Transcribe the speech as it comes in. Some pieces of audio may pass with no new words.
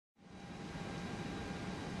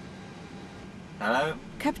Hello?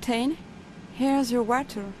 Captain, here's your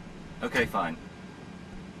water. Okay, fine.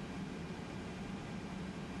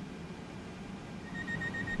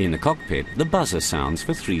 In the cockpit, the buzzer sounds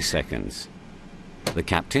for 3 seconds. The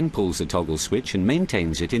captain pulls the toggle switch and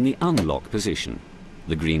maintains it in the unlock position.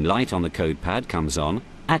 The green light on the code pad comes on.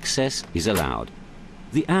 Access is allowed.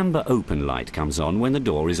 The amber open light comes on when the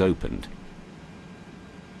door is opened.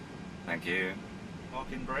 Thank you.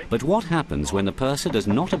 Parking brake. But what happens when the purser does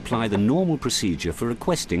not apply the normal procedure for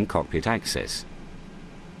requesting cockpit access?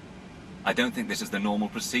 I don't think this is the normal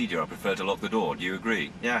procedure. I prefer to lock the door. Do you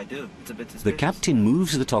agree? Yeah, I do. It's a bit suspicious. The captain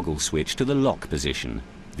moves the toggle switch to the lock position.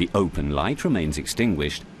 The open light remains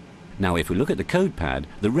extinguished. Now if we look at the code pad,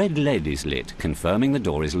 the red LED is lit, confirming the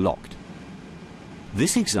door is locked.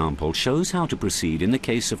 This example shows how to proceed in the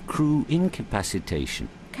case of crew incapacitation.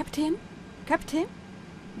 Captain? Captain?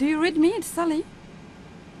 Do you read me? It's Sally.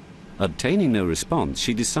 Obtaining no response,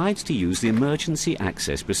 she decides to use the emergency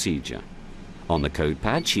access procedure. On the code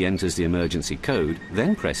pad, she enters the emergency code,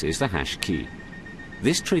 then presses the hash key.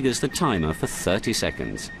 This triggers the timer for 30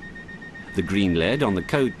 seconds. The green LED on the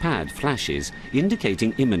code pad flashes,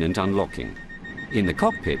 indicating imminent unlocking. In the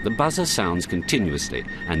cockpit, the buzzer sounds continuously,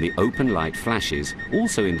 and the open light flashes,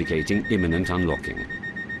 also indicating imminent unlocking.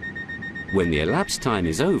 When the elapsed time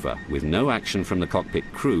is over, with no action from the cockpit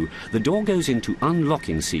crew, the door goes into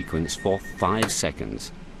unlocking sequence for 5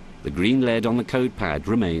 seconds. The green LED on the code pad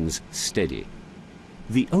remains steady.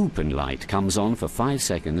 The open light comes on for 5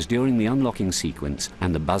 seconds during the unlocking sequence,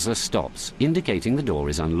 and the buzzer stops, indicating the door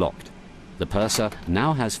is unlocked. The purser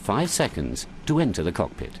now has 5 seconds to enter the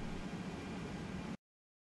cockpit.